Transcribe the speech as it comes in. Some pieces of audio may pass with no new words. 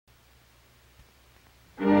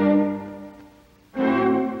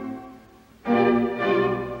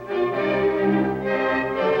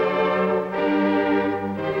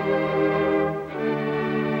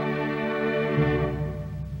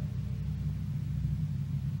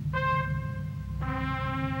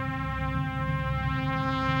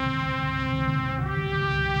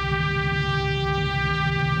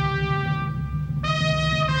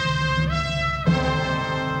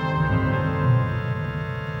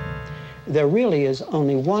there really is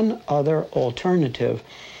only one other alternative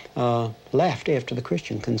left after the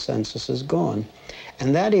Christian consensus is gone,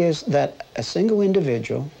 and that is that a single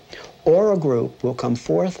individual or a group will come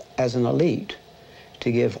forth as an elite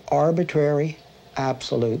to give arbitrary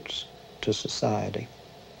absolutes to society.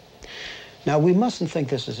 Now, we mustn't think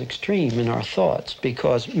this is extreme in our thoughts,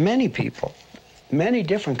 because many people, many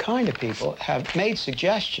different kind of people, have made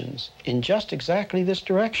suggestions in just exactly this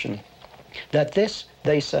direction, that this,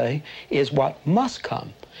 they say, is what must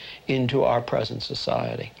come into our present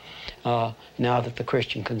society now that the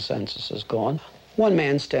Christian consensus is gone. One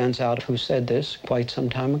man stands out who said this quite some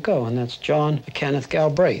time ago, and that's Kenneth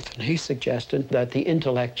Galbraith. And he suggested that the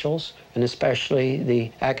intellectuals, and especially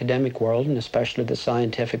the academic world, and especially the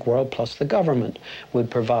scientific world, plus the government,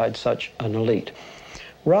 would provide such an elite.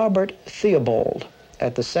 Robert Theobald,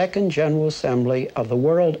 at the Second General Assembly of the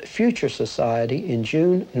World Future Society in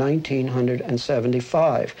June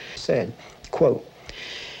 1975, said, quote,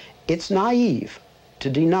 "It's naive to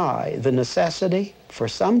deny the necessity for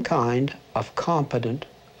some kind of competent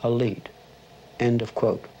elite," end of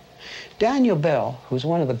quote. Daniel Bell, who's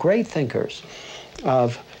one of the great thinkers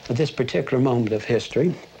of this particular moment of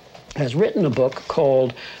history, has written a book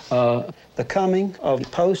called The Coming of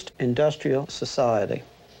Post-Industrial Society.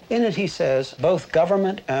 In it, he says, both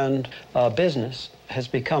government and business has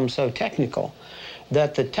become so technical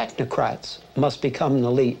that the technocrats must become an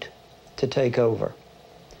elite to take over.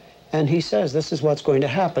 And he says this is what's going to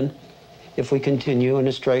happen if we continue in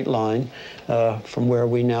a straight line from where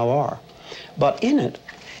we now are. But in it,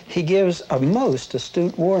 he gives a most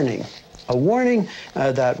astute warning, a warning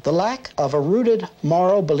that the lack of a rooted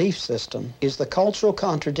moral belief system is the cultural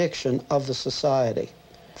contradiction of the society,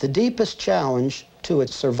 the deepest challenge to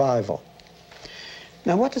its survival.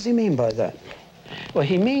 Now, what does he mean by that? Well,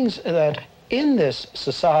 he means that in this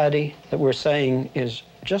society that we're saying is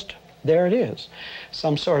just, there it is,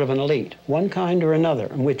 some sort of an elite, one kind or another,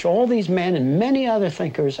 in which all these men and many other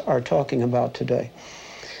thinkers are talking about today.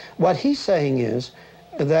 What he's saying is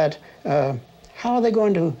that how are they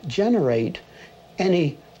going to generate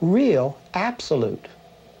any real absolute?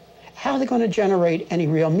 How are they going to generate any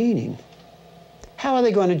real meaning? How are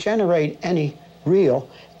they going to generate any real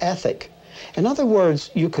ethic? In other words,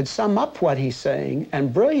 you could sum up what he's saying,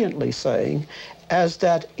 and brilliantly saying, as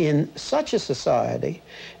that in such a society,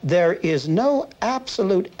 there is no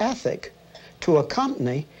absolute ethic to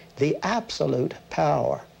accompany the absolute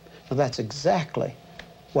power. Now, that's exactly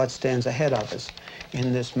what stands ahead of us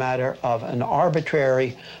in this matter of an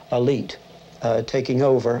arbitrary elite taking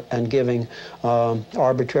over and giving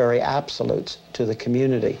arbitrary absolutes to the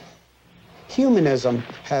community. Humanism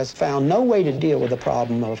has found no way to deal with the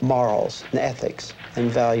problem of morals and ethics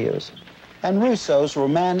and values. And Rousseau's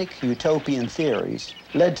romantic utopian theories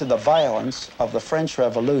led to the violence of the French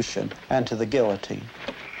Revolution and to the guillotine.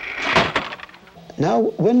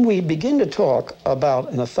 Now, when we begin to talk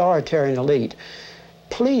about an authoritarian elite,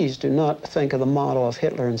 please do not think of the model of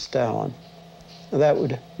Hitler and Stalin. That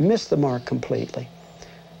would miss the mark completely.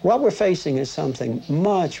 What we're facing is something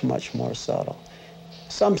much, much more subtle,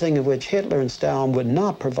 something of which Hitler and Stalin would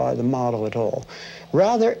not provide the model at all.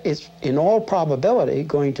 Rather, it's in all probability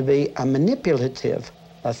going to be a manipulative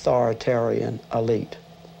authoritarian elite.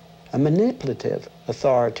 A manipulative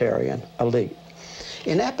authoritarian elite.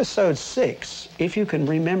 In episode 6, if you can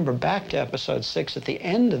remember back to episode 6, at the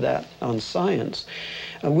end of that on science,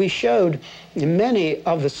 we showed many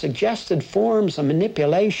of the suggested forms of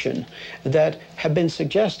manipulation that have been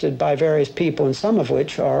suggested by various people, and some of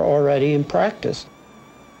which are already in practice.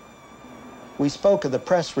 We spoke of the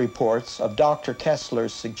press reports of Dr.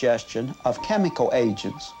 Koestler's suggestion of chemical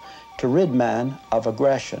agents to rid man of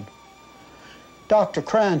aggression. Dr.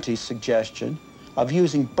 Krantz' suggestion of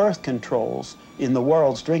using birth controls in the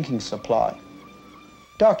world's drinking supply.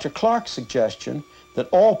 Dr. Clark's suggestion that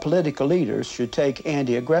all political leaders should take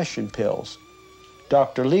anti-aggression pills.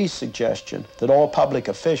 Dr. Lee's suggestion that all public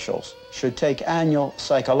officials should take annual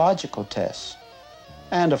psychological tests.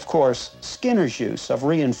 And, of course, Skinner's use of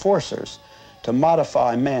reinforcers to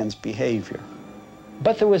modify man's behavior.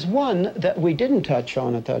 But there was one that we didn't touch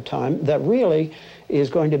on at that time that really is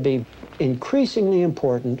going to be increasingly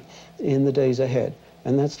important in the days ahead,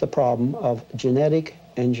 and that's the problem of genetic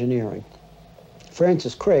engineering.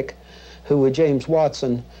 Francis Crick, who with James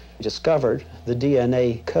Watson discovered the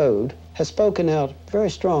DNA code, has spoken out very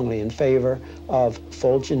strongly in favor of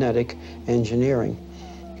full genetic engineering.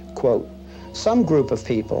 Quote, "Some group of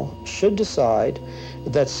people should decide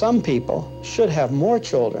that some people should have more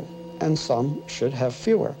children and some should have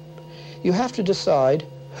fewer. You have to decide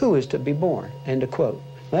who is to be born," end of quote.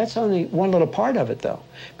 That's only one little part of it, though,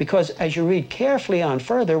 because as you read carefully on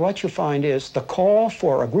further, what you find is the call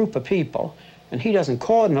for a group of people, and he doesn't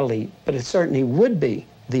call it an elite, but it certainly would be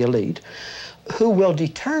the elite, who will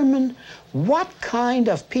determine what kind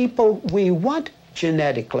of people we want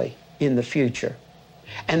genetically in the future,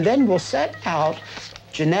 and then we'll set out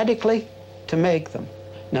genetically to make them.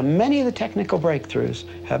 Now, many of the technical breakthroughs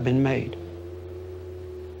have been made.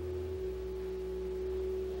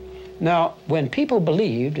 Now, when people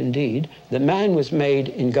believed, indeed, that man was made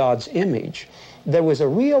in God's image, there was a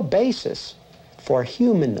real basis for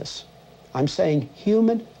humanness. I'm saying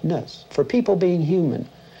humanness, for people being human.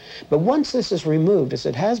 But once this is removed, as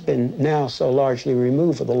it has been now so largely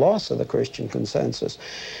removed with the loss of the Christian consensus,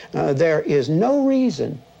 there is no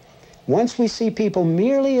reason, once we see people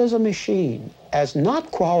merely as a machine, as not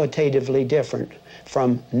qualitatively different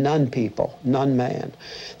from non-people, non-man,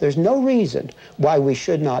 there's no reason why we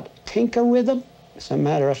should not tinker with them. As a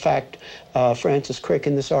matter of fact, Francis Crick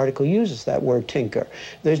in this article uses that word tinker.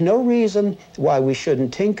 There's no reason why we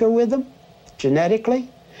shouldn't tinker with them genetically,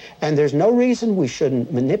 and there's no reason we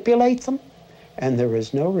shouldn't manipulate them, and there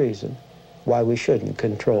is no reason why we shouldn't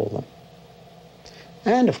control them.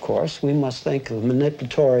 And of course, we must think of the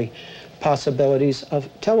manipulatory possibilities of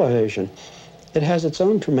television. It has its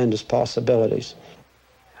own tremendous possibilities.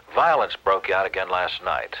 Violence broke out again last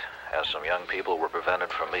night, as some young people were prevented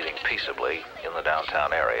from meeting peaceably in the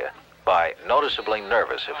downtown area by noticeably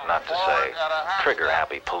nervous, if not to say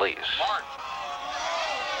trigger-happy police.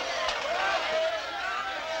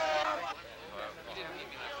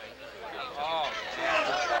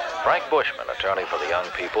 Frank Bushman, attorney for the young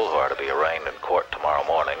people who are to be arraigned in court tomorrow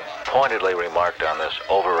morning, pointedly remarked on this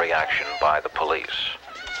overreaction by the police.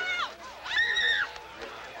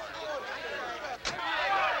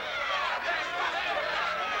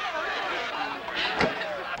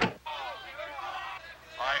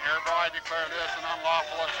 I hereby declare this an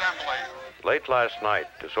unlawful assembly. Late last night,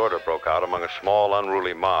 disorder broke out among a small,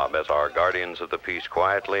 unruly mob as our guardians of the peace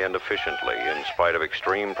quietly and efficiently, in spite of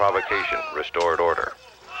extreme provocation, restored order.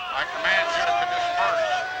 I command you to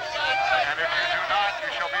disperse, and if you do not,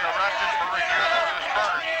 you shall be arrested for refusal to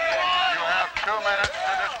disperse. You have 2 minutes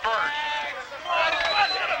to disperse.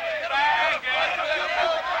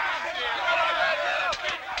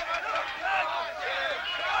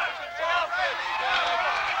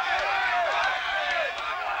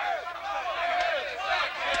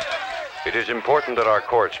 It is important that our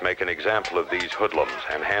courts make an example of these hoodlums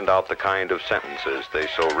and hand out the kind of sentences they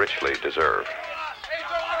so richly deserve.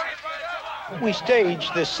 We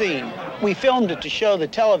staged this scene. We filmed it to show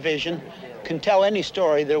that television can tell any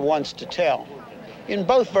story that it wants to tell. In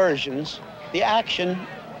both versions, the action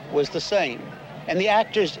was the same, and the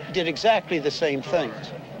actors did exactly the same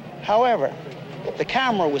things. However, the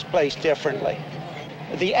camera was placed differently,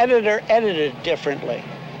 the editor edited differently,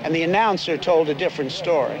 and the announcer told a different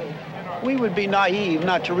story. We would be naive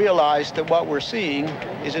not to realize that what we're seeing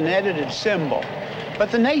is an edited symbol.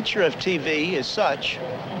 But the nature of TV is such,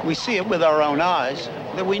 we see it with our own eyes,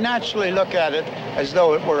 that we naturally look at it as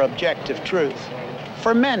though it were objective truth.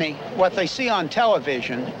 For many, what they see on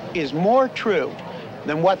television is more true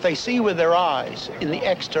than what they see with their eyes in the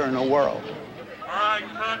external world.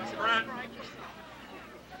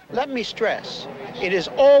 Let me stress, it is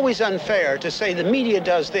always unfair to say the media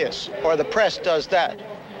does this or the press does that.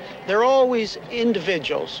 There are always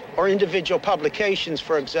individuals or individual publications,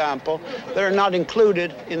 for example, that are not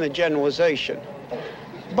included in the generalization.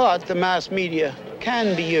 But the mass media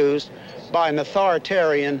can be used by an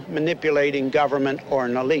authoritarian manipulating government or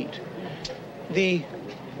an elite. The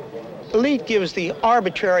elite gives the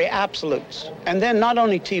arbitrary absolutes, and then not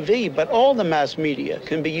only TV, but all the mass media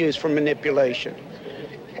can be used for manipulation.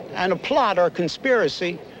 And a plot or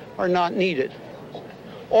conspiracy are not needed.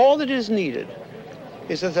 All that is needed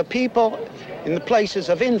is that the people in the places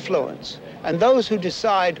of influence and those who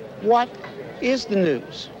decide what is the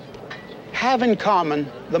news have in common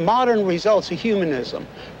the modern results of humanism,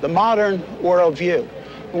 the modern worldview,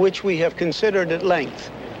 which we have considered at length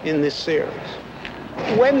in this series.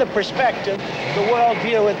 When the perspective, the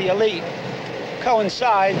worldview of the elite,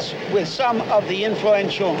 coincides with some of the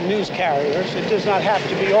influential news carriers, it does not have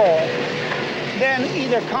to be all, then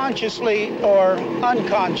either consciously or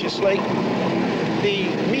unconsciously,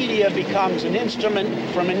 the media becomes an instrument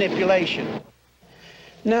for manipulation.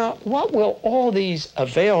 Now, what will all these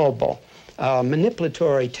available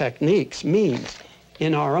manipulatory techniques mean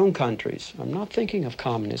in our own countries? I'm not thinking of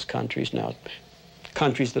communist countries now,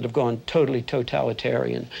 countries that have gone totally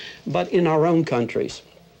totalitarian, but in our own countries.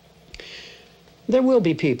 There will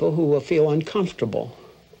be people who will feel uncomfortable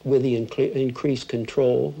with the increased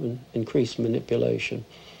control and increased manipulation.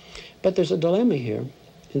 But there's a dilemma here.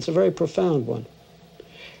 It's a very profound one.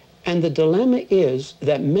 And the dilemma is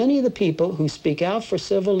that many of the people who speak out for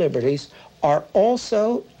civil liberties are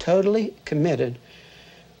also totally committed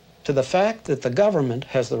to the fact that the government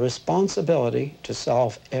has the responsibility to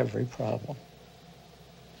solve every problem.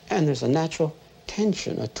 And there's a natural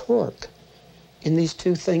tension, a torque in these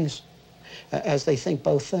two things as they think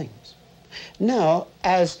both things. Now,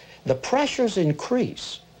 as the pressures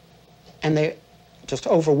increase, and they just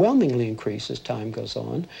overwhelmingly increase as time goes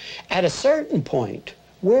on, at a certain point,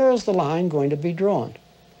 where is the line going to be drawn?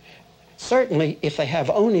 Certainly, if they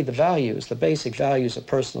have only the values, the basic values of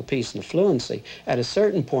personal peace and affluency, at a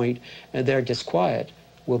certain point, their disquiet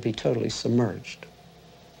will be totally submerged.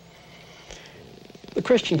 The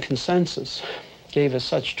Christian consensus gave us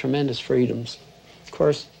such tremendous freedoms. Of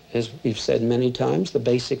course, as we've said many times, the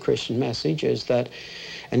basic Christian message is that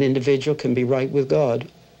an individual can be right with God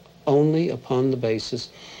only upon the basis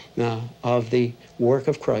of the work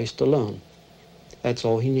of Christ alone. That's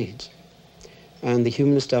all he needs. And the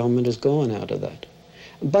humanist element is gone out of that.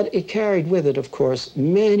 But it carried with it, of course,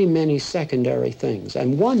 many, many secondary things.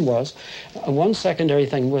 And one secondary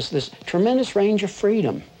thing was this tremendous range of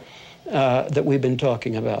freedom that we've been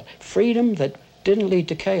talking about. Freedom that didn't lead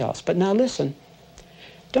to chaos. But now listen,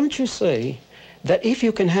 don't you see that if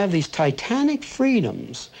you can have these titanic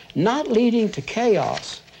freedoms not leading to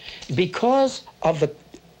chaos because of the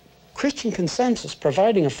Christian consensus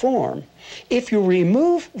providing a form, if you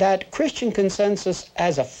remove that Christian consensus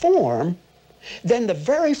as a form, then the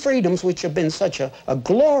very freedoms which have been such a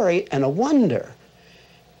glory and a wonder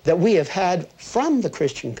that we have had from the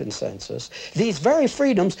Christian consensus, these very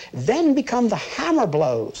freedoms then become the hammer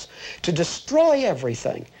blows to destroy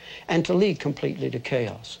everything and to lead completely to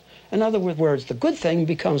chaos. In other words, the good thing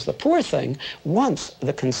becomes the poor thing once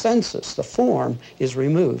the consensus, the form, is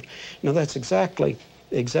removed. Now that's exactly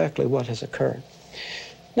what has occurred.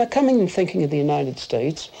 Now, coming and thinking of the United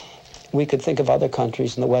States, we could think of other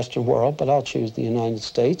countries in the Western world, but I'll choose the United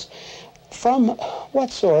States. From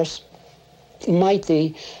what source might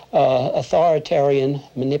the authoritarian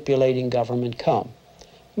manipulating government come?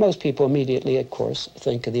 Most people immediately, of course,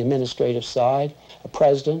 think of the administrative side, a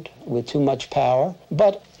president with too much power,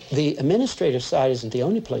 but the administrative side isn't the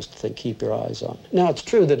only place to keep your eyes on. Now, it's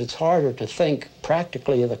true that it's harder to think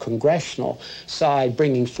practically of the congressional side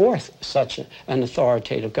bringing forth such an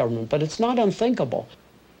authoritative government, but it's not unthinkable.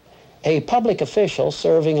 A public official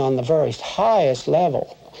serving on the very highest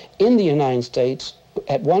level in the United States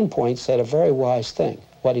at one point said a very wise thing.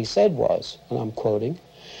 What he said was, and I'm quoting,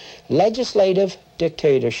 "Legislative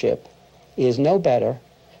dictatorship is no better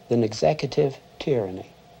than executive tyranny."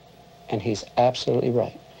 And he's absolutely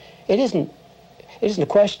right. It isn't a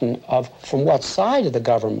question of from what side of the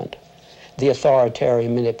government the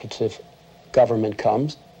authoritarian manipulative government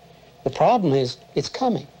comes. The problem is it's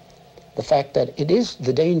coming. The fact that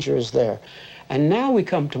the danger is there. And now we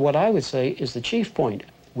come to what I would say is the chief point.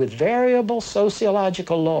 With variable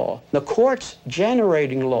sociological law, the courts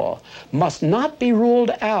generating law must not be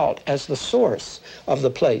ruled out as the source of the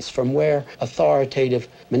place from where authoritative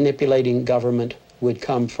manipulating government would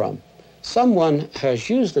come from. Someone has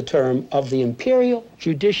used the term of the imperial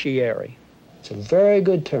judiciary. It's a very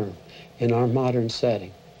good term in our modern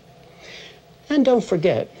setting. And don't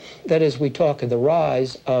forget that as we talk of the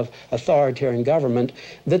rise of authoritarian government,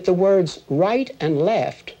 that the words right and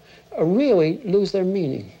left really lose their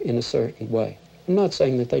meaning in a certain way. I'm not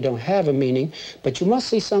saying that they don't have a meaning, but you must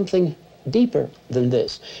see something deeper than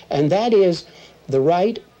this. And that is the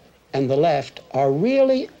right and the left are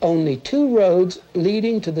really only two roads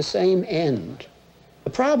leading to the same end. The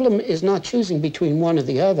problem is not choosing between one or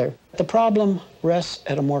the other. The problem rests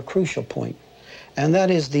at a more crucial point, and that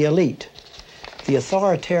is the elite, the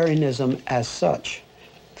authoritarianism as such,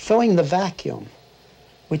 filling the vacuum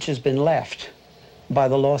which has been left by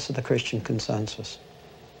the loss of the Christian consensus.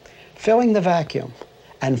 Filling the vacuum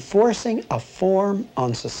and forcing a form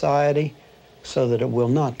on society so that it will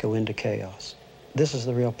not go into chaos. This is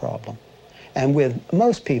the real problem. And with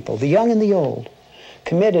most people, the young and the old,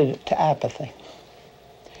 committed to apathy,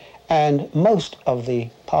 and most of the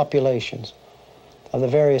populations of the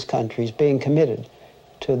various countries being committed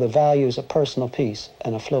to the values of personal peace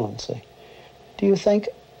and affluency, do you think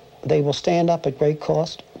they will stand up at great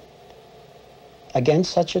cost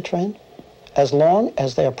against such a trend, as long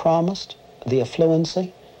as they are promised the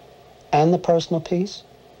affluency and the personal peace?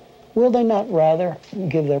 Will they not rather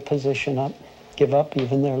give their position up, give up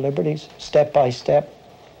even their liberties, step by step,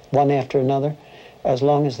 one after another, as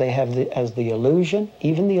long as they have the illusion,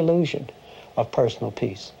 even the illusion, of personal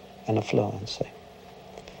peace and affluency?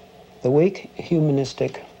 The weak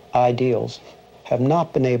humanistic ideals have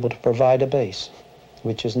not been able to provide a base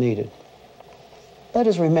which is needed. Let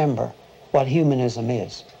us remember what humanism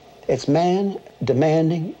is. It's man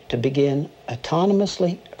demanding to begin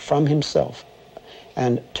autonomously from himself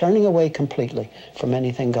and turning away completely from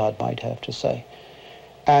anything God might have to say.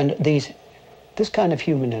 And this kind of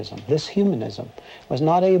humanism, this humanism, was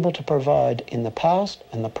not able to provide in the past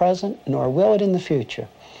and the present, nor will it in the future,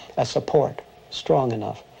 a support strong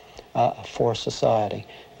enough for society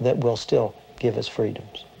that will still give us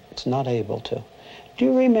freedoms. It's not able to. Do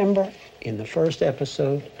you remember in the first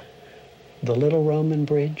episode, the little Roman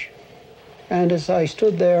bridge? And as I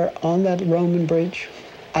stood there on that Roman bridge,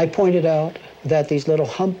 I pointed out that these little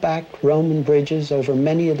humpbacked Roman bridges over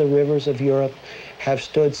many of the rivers of Europe have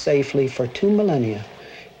stood safely for 2 millennia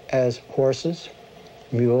as horses,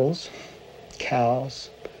 mules, cows,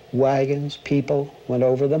 wagons, people went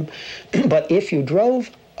over them. But if you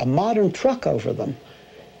drove a modern truck over them,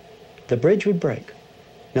 the bridge would break.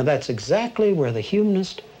 Now that's exactly where the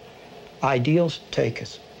humanist ideals take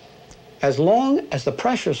us. As long as the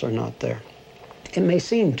pressures are not there, it may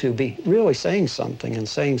seem to be really saying something and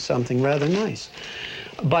saying something rather nice.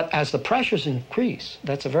 But as the pressures increase,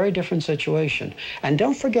 that's a very different situation. And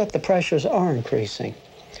don't forget the pressures are increasing.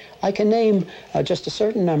 I can name just a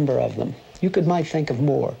certain number of them. You might think of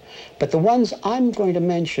more. But the ones I'm going to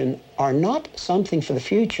mention are not something for the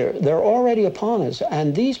future. They're already upon us.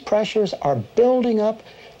 And these pressures are building up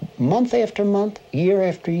month after month, year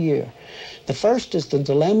after year. The first is the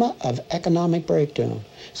dilemma of economic breakdown,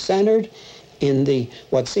 centered in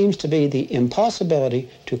what seems to be the impossibility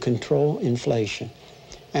to control inflation.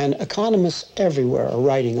 And economists everywhere are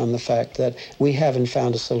writing on the fact that we haven't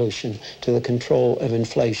found a solution to the control of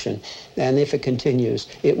inflation. And if it continues,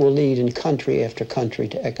 it will lead in country after country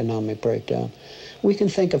to economic breakdown. We can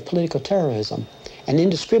think of political terrorism and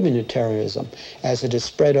indiscriminate terrorism as it is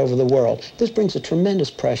spread over the world. This brings a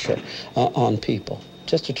tremendous pressure on people,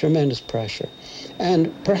 just a tremendous pressure.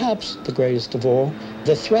 And perhaps the greatest of all,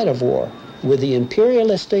 the threat of war with the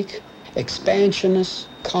imperialistic, expansionist,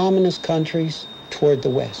 communist countries toward the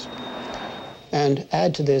West. And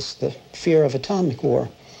add to this the fear of atomic war.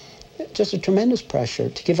 Just a tremendous pressure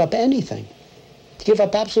to give up anything, to give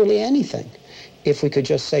up absolutely anything, if we could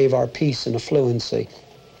just save our peace and affluency.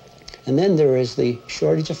 And then there is the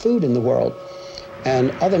shortage of food in the world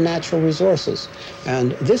and other natural resources.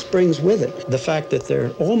 And this brings with it the fact that there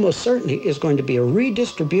almost certainly is going to be a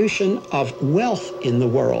redistribution of wealth in the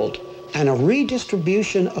world and a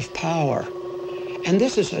redistribution of power. And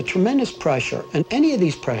this is a tremendous pressure. And any of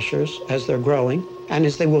these pressures, as they're growing, and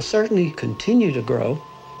as they will certainly continue to grow,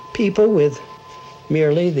 people with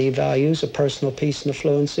merely the values of personal peace and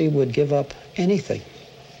affluency would give up anything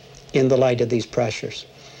in the light of these pressures.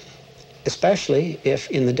 Especially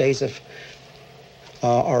if in the days of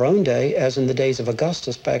our own day, as in the days of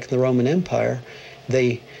Augustus back in the Roman Empire,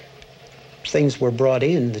 the things were brought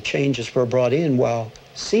in, the changes were brought in while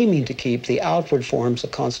seeming to keep the outward forms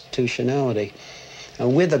of constitutionality.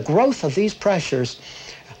 And with the growth of these pressures,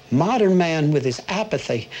 modern man with his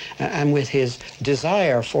apathy and with his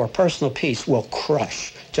desire for personal peace will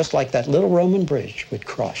crush, just like that little Roman bridge would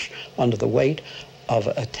crush under the weight of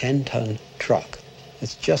a 10-ton truck.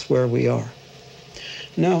 It's just where we are.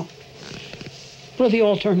 Now, what are the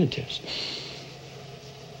alternatives?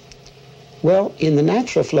 Well, in the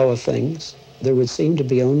natural flow of things, there would seem to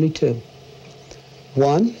be only two.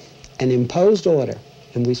 One, an imposed order.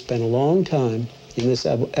 And we spent a long time in this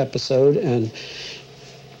episode and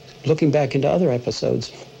looking back into other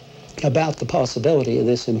episodes about the possibility of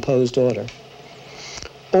this imposed order.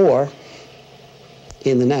 Or,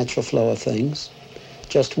 in the natural flow of things,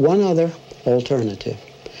 just one other alternative.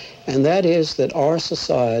 And that is that our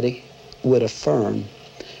society would affirm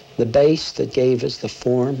the base that gave us the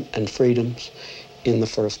form and freedoms in the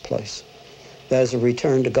first place. That is a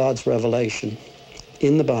return to God's revelation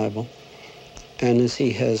in the Bible and as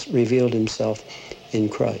he has revealed himself in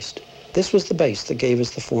Christ. This was the base that gave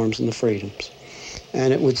us the forms and the freedoms.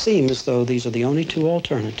 And it would seem as though these are the only two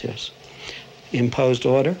alternatives. Imposed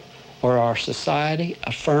order, or our society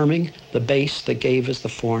affirming the base that gave us the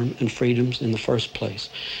form and freedoms in the first place.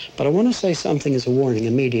 But I want to say something as a warning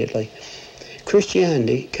immediately.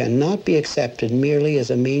 Christianity cannot be accepted merely as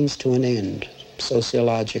a means to an end,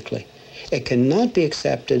 sociologically. It cannot be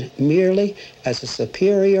accepted merely as a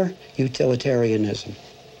superior utilitarianism.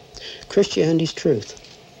 Christianity's truth,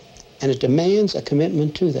 and it demands a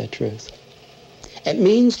commitment to that truth. It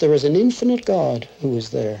means there is an infinite God who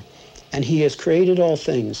is there, and he has created all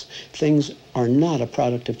things. Things are not a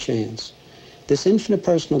product of chance. This infinite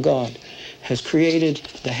personal God has created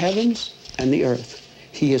the heavens and the earth.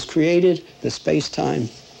 He has created the space-time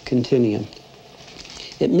continuum.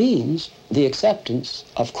 It means the acceptance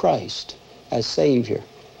of Christ as Savior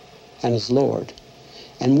and as Lord.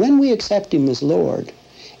 And when we accept him as Lord,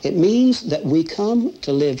 it means that we come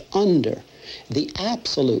to live under the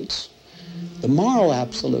absolutes, the moral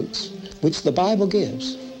absolutes, which the Bible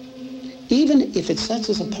gives, even if it sets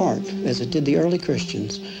us apart, as it did the early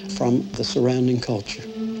Christians, from the surrounding culture.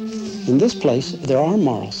 In this place, there are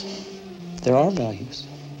morals, there are values,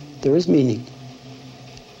 there is meaning,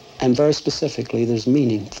 and very specifically, there's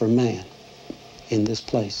meaning for man in this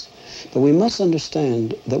place. But we must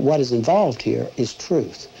understand that what is involved here is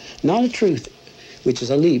truth, not a truth which is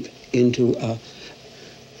a leap into an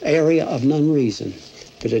area of non-reason,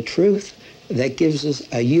 but a truth that gives us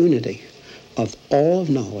a unity of all of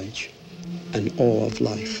knowledge and all of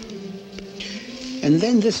life. And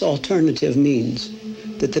then this alternative means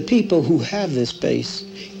that the people who have this base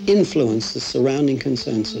influence the surrounding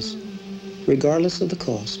consensus, regardless of the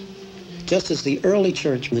cost. Just as the early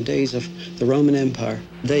church in the days of the Roman Empire,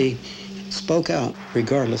 they spoke out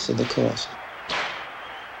regardless of the cost.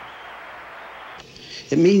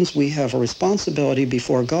 It means we have a responsibility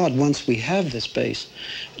before God, once we have this base,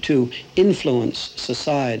 to influence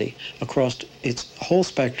society across its whole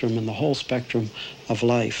spectrum and the whole spectrum of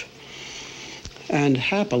life. And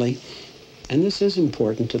happily, and this is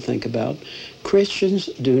important to think about, Christians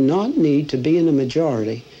do not need to be in a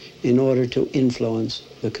majority in order to influence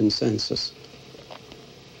the consensus.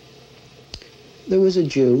 There was a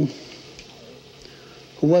Jew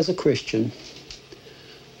who was a Christian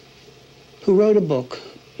who wrote a book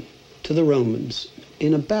to the Romans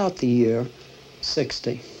in about the year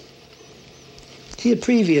 60. He had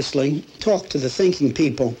previously talked to the thinking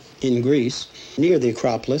people in Greece near the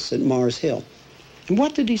Acropolis at Mars Hill. And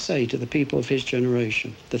what did he say to the people of his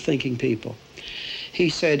generation, the thinking people? He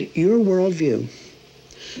said, your worldview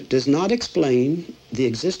does not explain the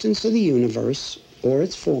existence of the universe or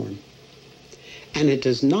its form, and it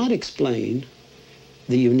does not explain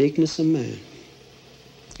the uniqueness of man.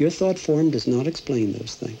 Your thought form does not explain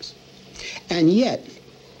those things. And yet,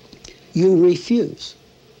 you refuse,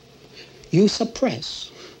 you suppress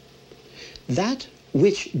that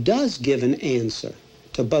which does give an answer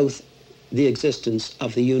to both the existence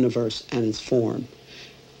of the universe and its form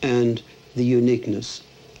and the uniqueness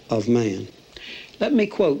of man. Let me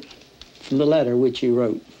quote from the letter which he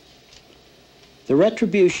wrote. The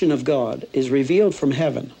retribution of God is revealed from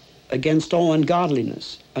heaven against all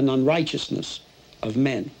ungodliness and unrighteousness of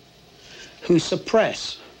men who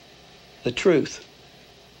suppress the truth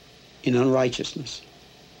in unrighteousness.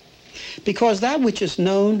 Because that which is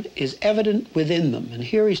known is evident within them. And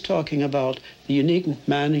here he's talking about the unique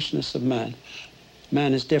mannishness of man.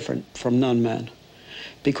 Man is different from non-man.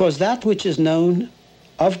 Because that which is known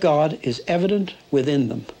of God is evident within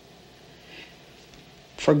them.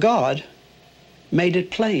 For God made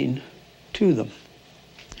it plain to them.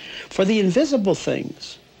 For the invisible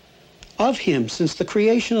things of him since the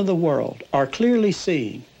creation of the world are clearly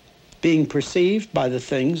seen, being perceived by the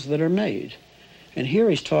things that are made. And here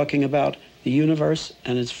he's talking about the universe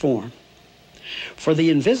and its form. For the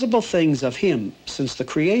invisible things of him since the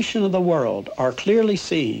creation of the world are clearly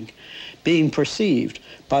seen, being perceived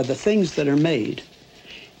by the things that are made,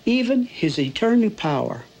 even his eternal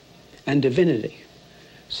power and divinity,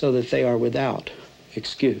 so that they are without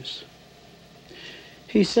excuse.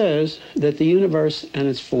 He says that the universe and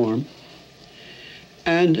its form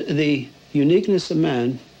and the uniqueness of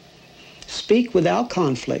man speak without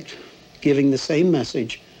conflict, giving the same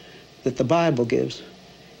message that the Bible gives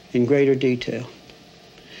in greater detail.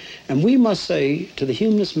 And we must say to the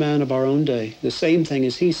humanist man of our own day the same thing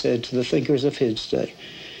as he said to the thinkers of his day.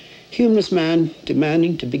 Humanist man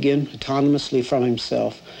demanding to begin autonomously from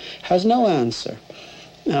himself has no answer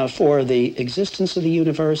for the existence of the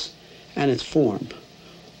universe and its form,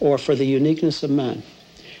 or for the uniqueness of man,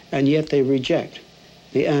 and yet they reject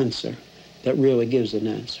the answer that really gives an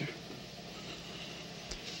answer.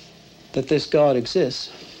 That this God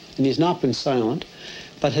exists, and he's not been silent,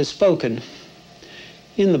 but has spoken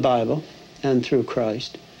in the Bible and through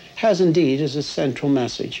Christ, has indeed as a central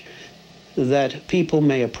message that people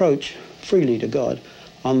may approach freely to God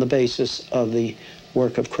on the basis of the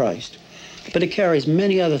work of Christ. But it carries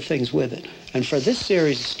many other things with it. And for this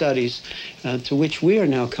series of studies to which we are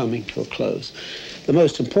now coming to a close, the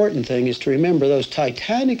most important thing is to remember those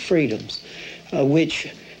titanic freedoms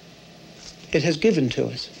which it has given to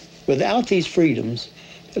us, without these freedoms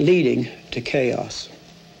leading to chaos.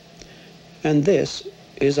 And this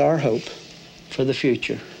is our hope for the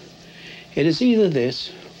future. It is either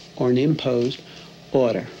this or an imposed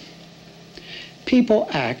order. People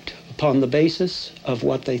act upon the basis of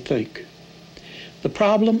what they think. The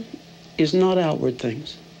problem is not outward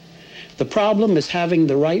things. The problem is having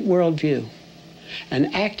the right worldview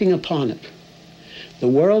and acting upon it, the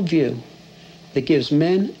worldview that gives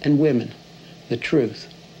men and women the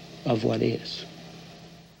truth of what is.